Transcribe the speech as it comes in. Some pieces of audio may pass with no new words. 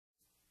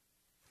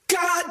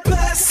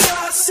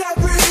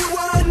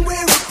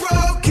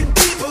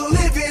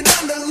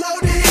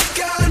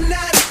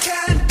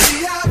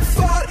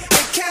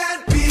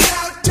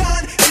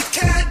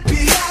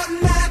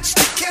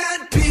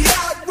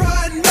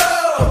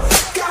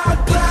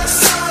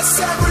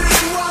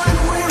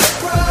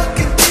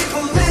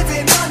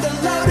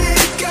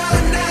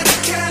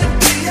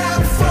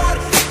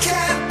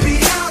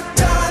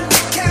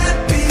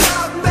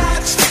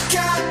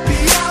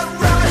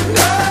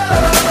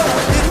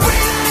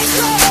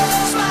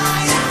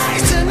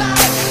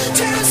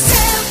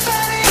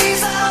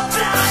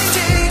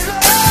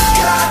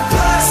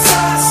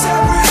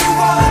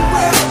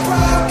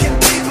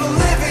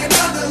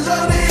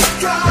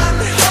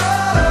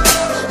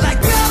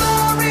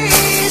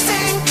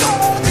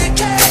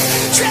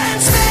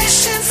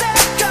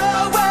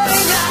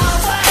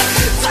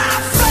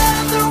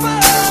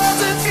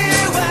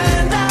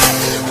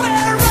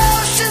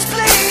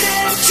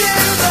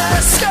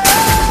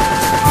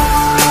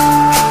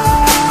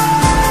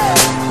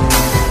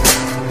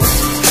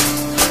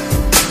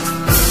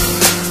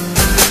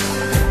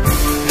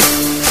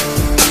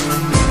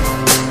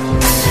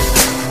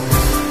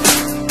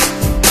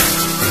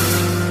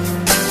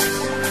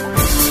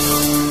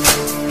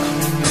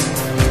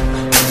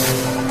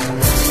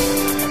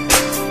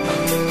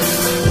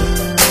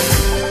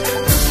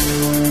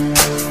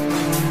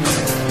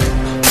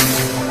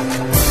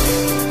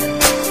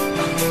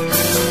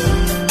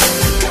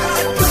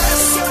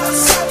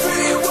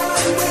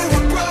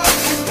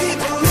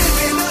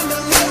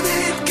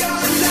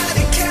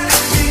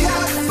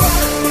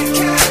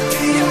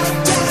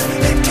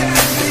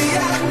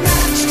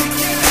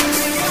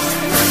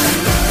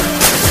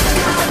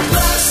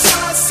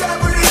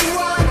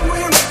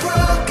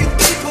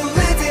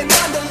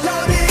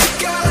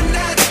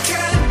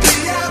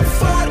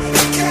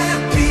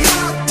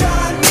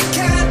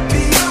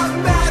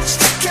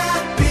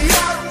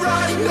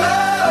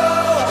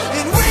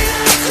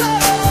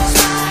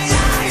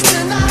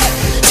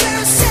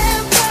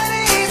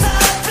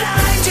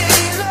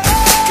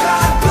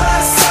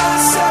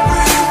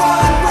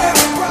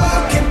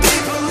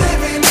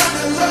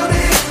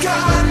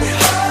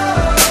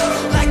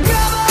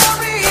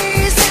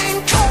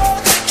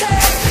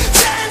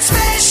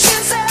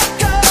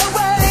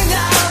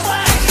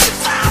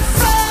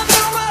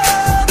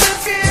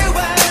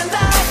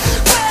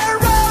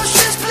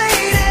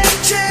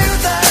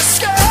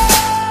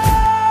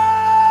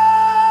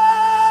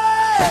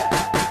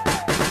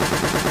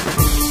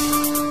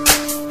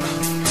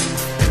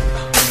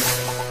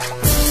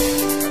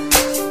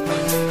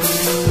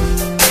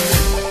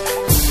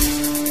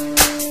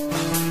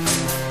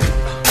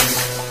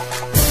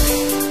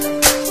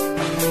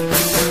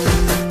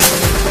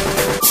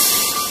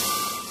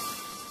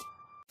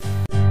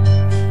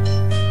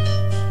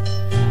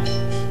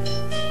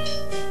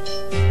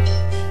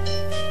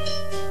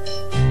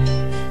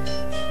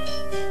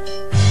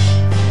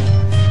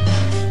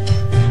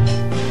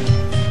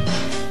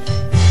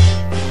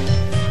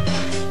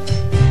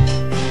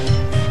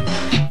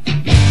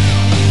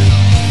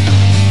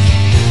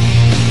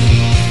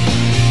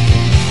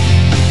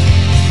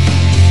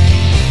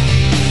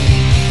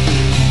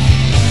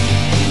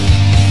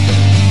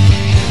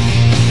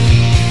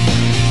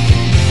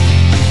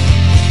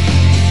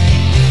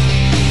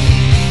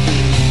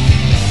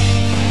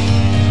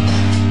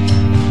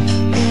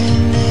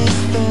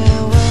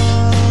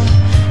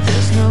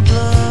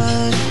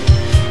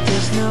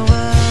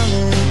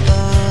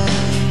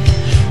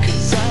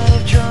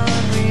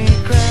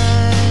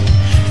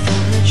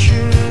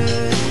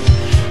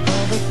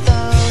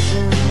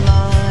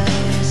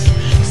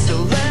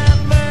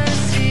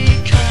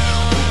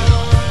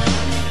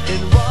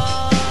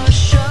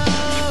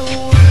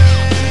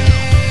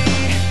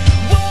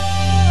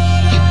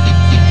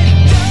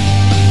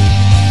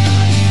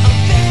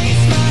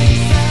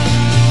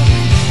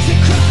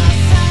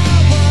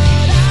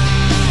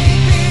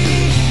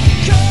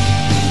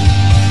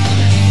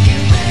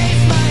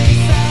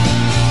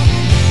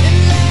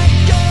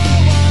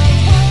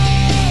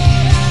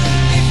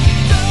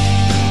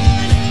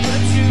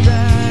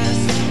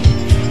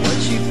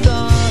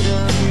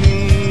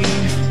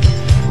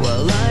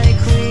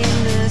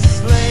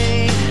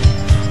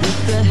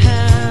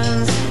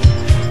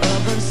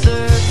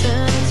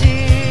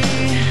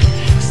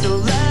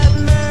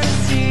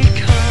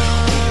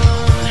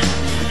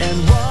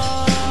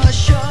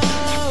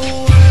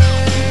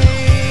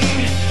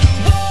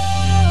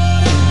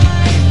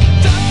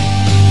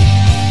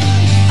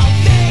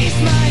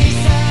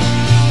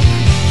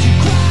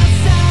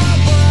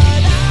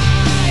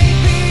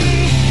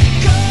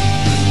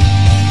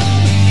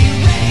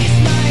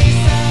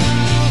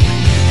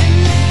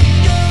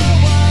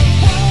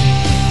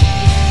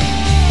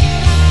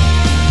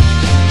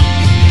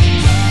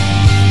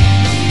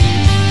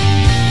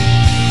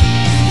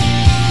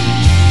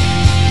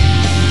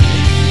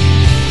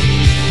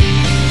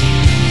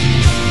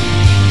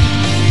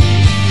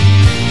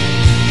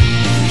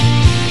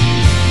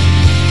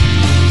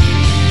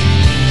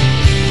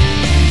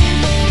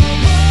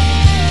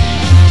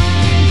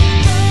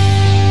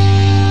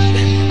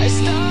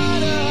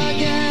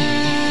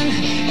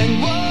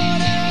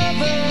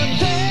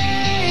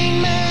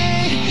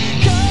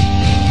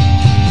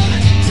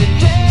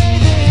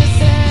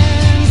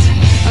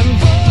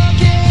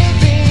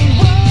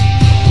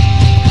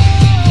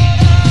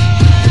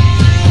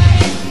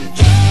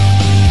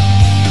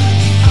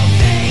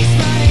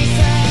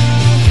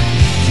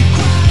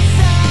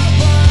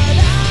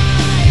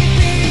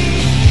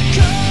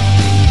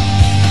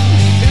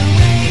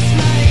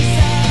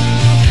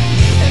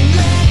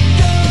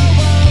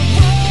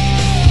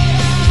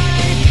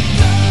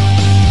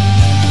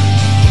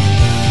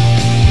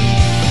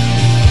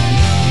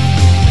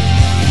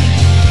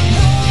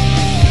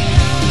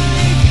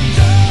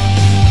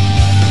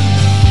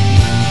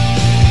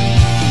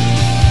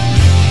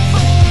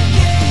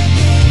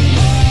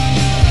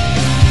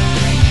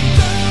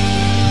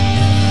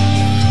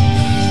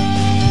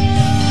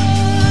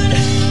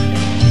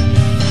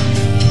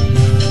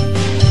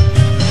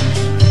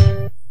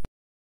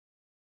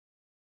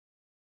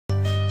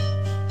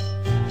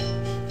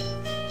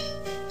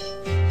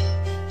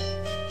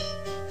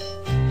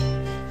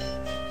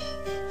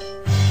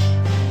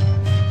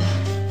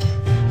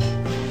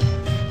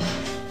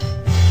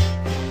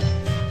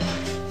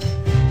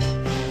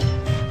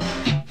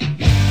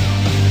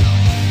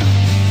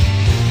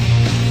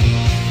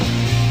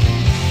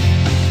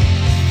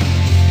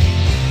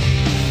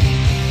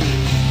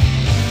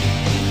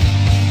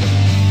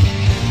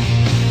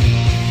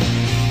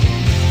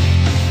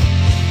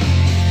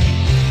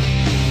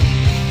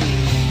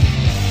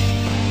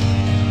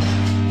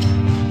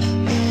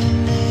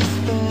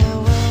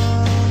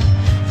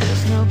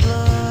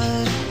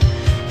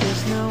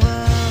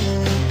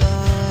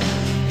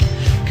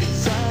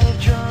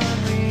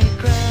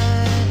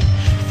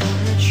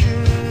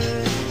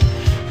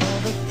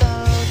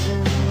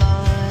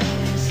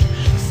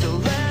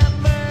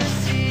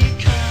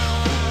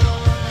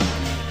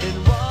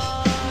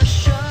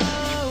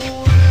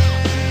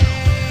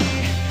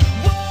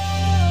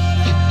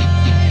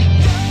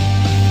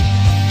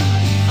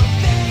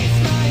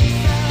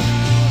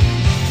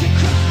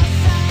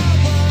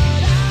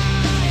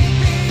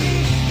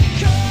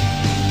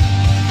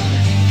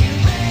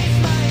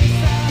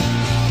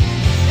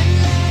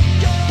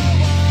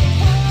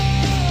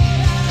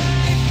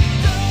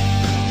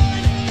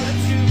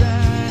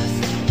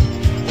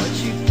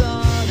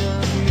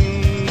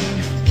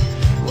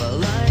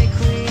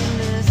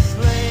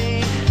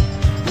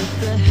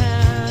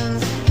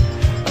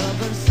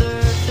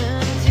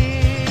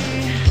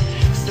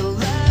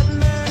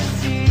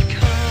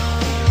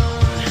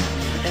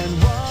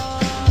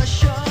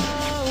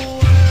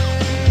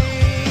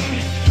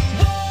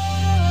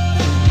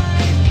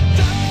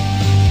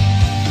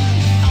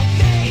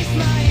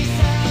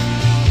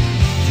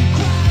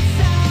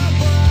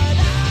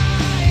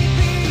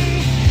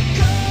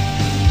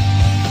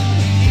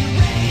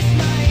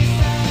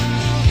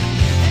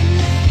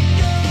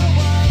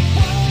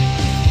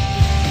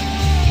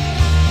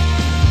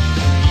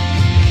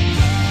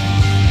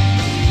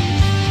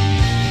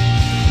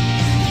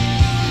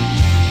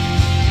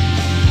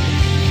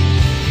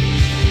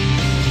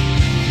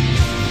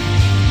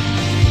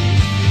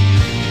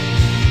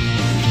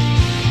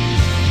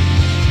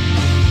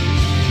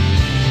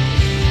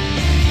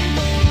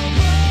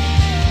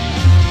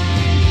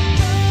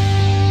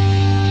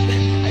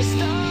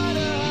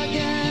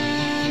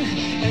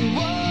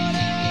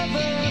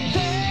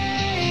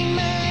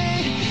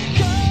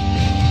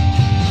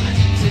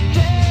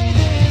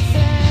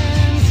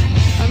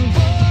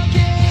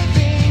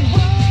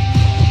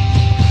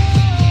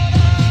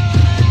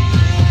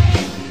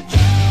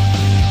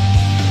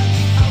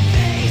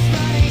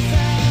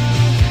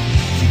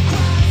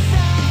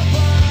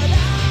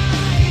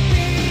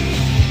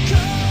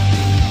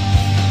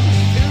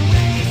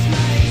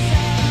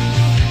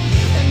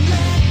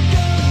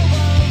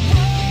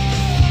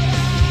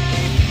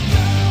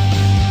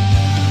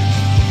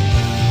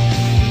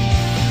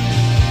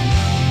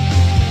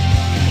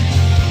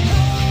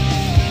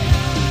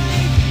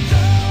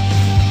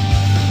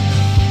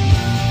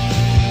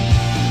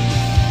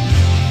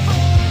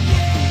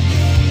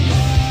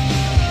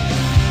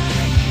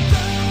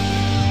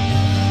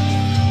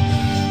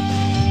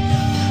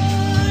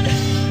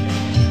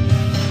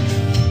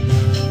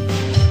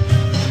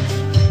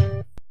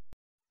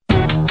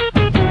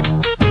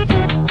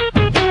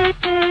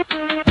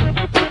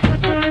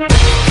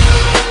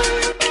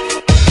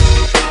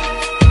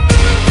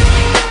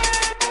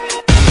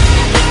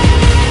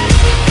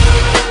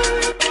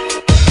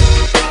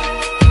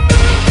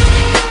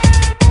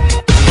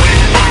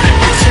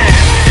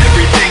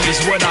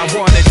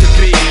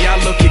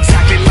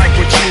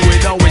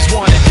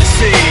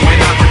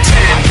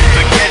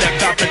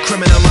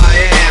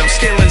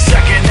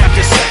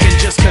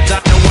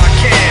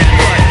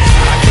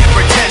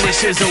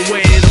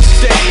it'll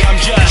stay. I'm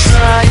just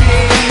trying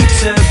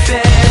to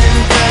bend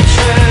the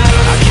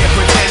truth. I can't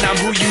pretend I'm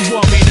who you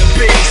want me to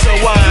be, so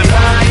I'm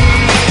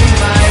lying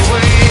my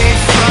way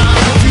from.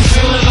 If you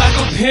feeling like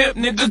a pimp,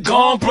 nigga, go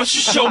on, brush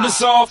your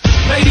shoulders off.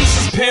 Ladies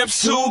is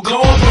pimps too, go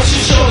on, brush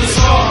your shoulders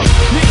off.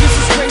 Niggas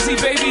is crazy,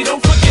 baby,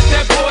 don't forget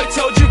that boy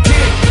told you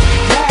get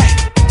back,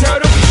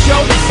 dirt off your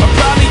shoulders. I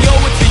probably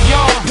owe it to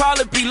y'all,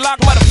 probably be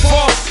locked by the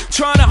force,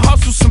 trying to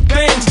hustle some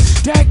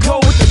things, that go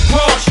with the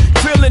push.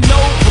 Feeling no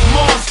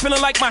remorse,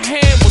 feeling like my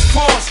hand was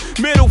forced.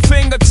 Middle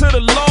finger to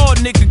the Lord,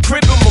 nigga,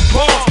 gripping my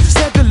balls.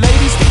 Said the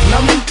ladies, they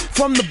love me,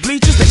 from the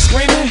bleachers, they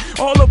screaming.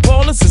 All the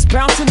ballers is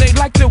bouncing, they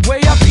like the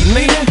way I be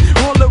leaning.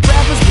 All the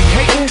rappers be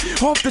hating,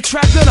 off the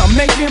track that I'm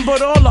making.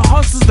 But all the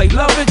hustlers, they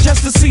love it,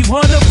 just to see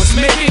one of us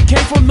make it.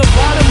 Came from the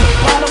bottom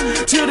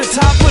to the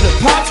top of the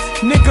pops.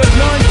 Nigga,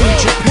 London,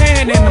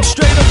 Japan, and I'm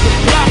straight off the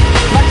block.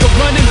 Like a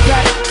running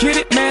back, get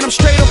it, man, I'm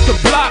straight off the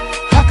block.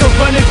 I can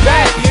run it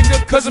back,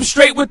 nigga, cause I'm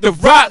straight with the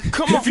rock.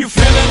 Come on. If you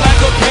feeling like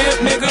a pimp,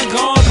 nigga,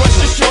 go on, brush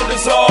your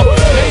shoulders off.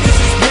 Ladies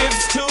is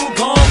pimps too,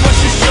 go on,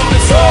 brush your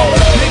shoulders off.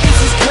 Niggas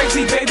is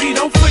crazy, baby,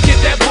 don't forget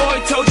that boy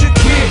told you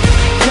get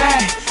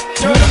back,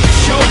 dirt up your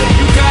shoulder,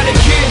 you gotta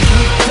get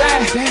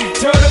back,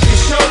 dirt up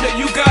your shoulder,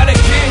 you gotta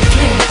get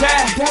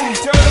back,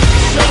 dirt up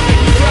your shoulder,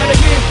 you gotta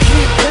get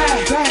back,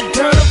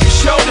 dirt up your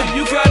shoulder,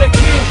 you gotta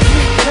get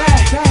back,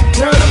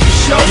 dirt up your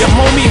shoulder. Your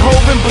homie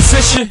Hov in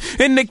position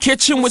in the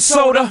kitchen with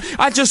soda.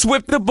 I just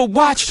whipped up a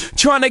watch,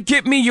 trying to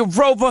get me a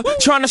Rover,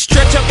 trying to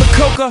stretch up the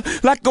coca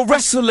like a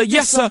wrestler.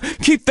 Yes sir,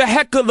 keep the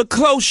heckler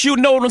close. You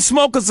know them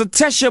smokers will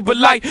test you, but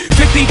like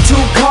 52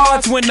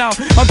 cards went out.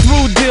 I'm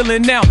through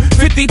dealing now.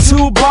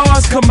 52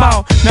 bars come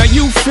out. Now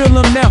you feel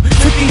them now.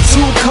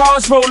 52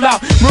 cars roll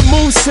out.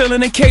 Remove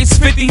ceiling in case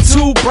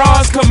 52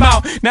 bras come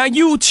out. Now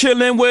you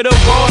chillin' with a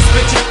boss.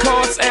 Spit your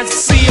cards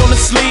SC on the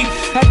sleeve.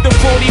 At the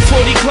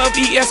 40/40 club,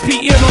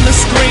 ESPN on the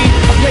screen.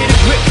 I play the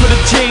grip for the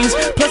jeans,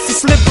 plus the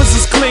slippers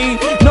is clean.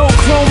 No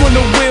chrome on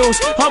the wheels,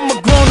 I'm a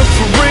grown-up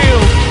for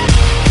real.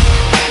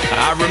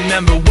 I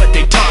remember what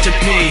they taught to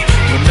me.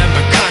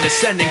 Remember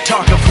condescending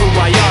talk of who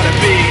I ought to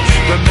be.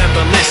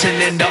 Remember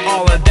listening to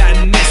all of that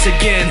and this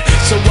again.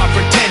 So I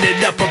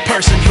pretended up a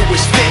person who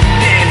was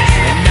fitting in.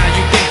 And now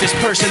you think this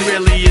person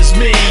really is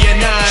me.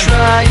 And I'm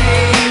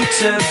trying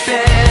to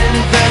bend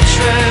the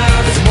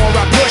truth. The more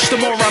I push, the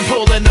more I'm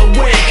pulling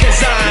away.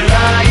 Cause I'm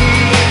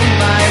lying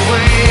my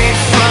way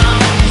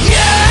from.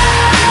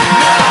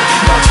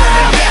 no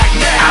turning back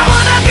now. I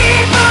wanna be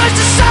pushed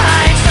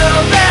aside, so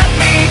let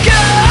me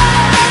go.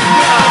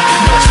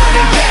 No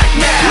turning back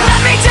now. Let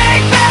me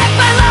take back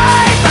my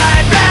life,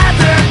 I'd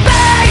rather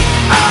pay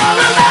all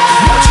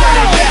alone. No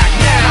turning back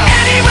now.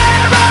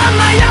 Anywhere on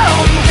my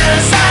own,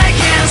 cause I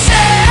can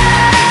say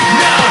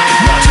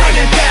No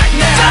turning back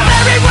now. the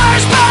very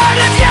worst part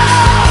of you,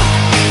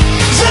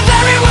 the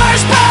very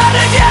worst part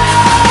of you.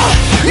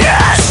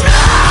 Yes, no.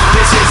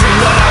 This isn't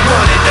what I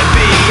wanted to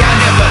be. I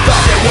never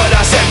thought that what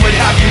I said would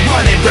have you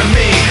running from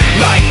me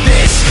like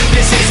this.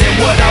 This isn't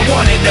what I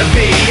wanted to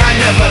be. I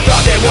never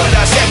thought that what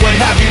I said would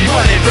have you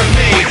running from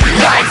me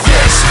like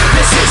this.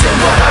 This isn't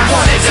what I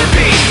wanted to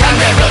be. I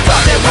never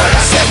thought that what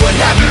I said would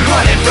have you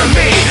running from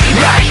me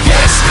like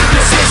this.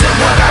 This isn't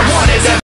what I wanted to be.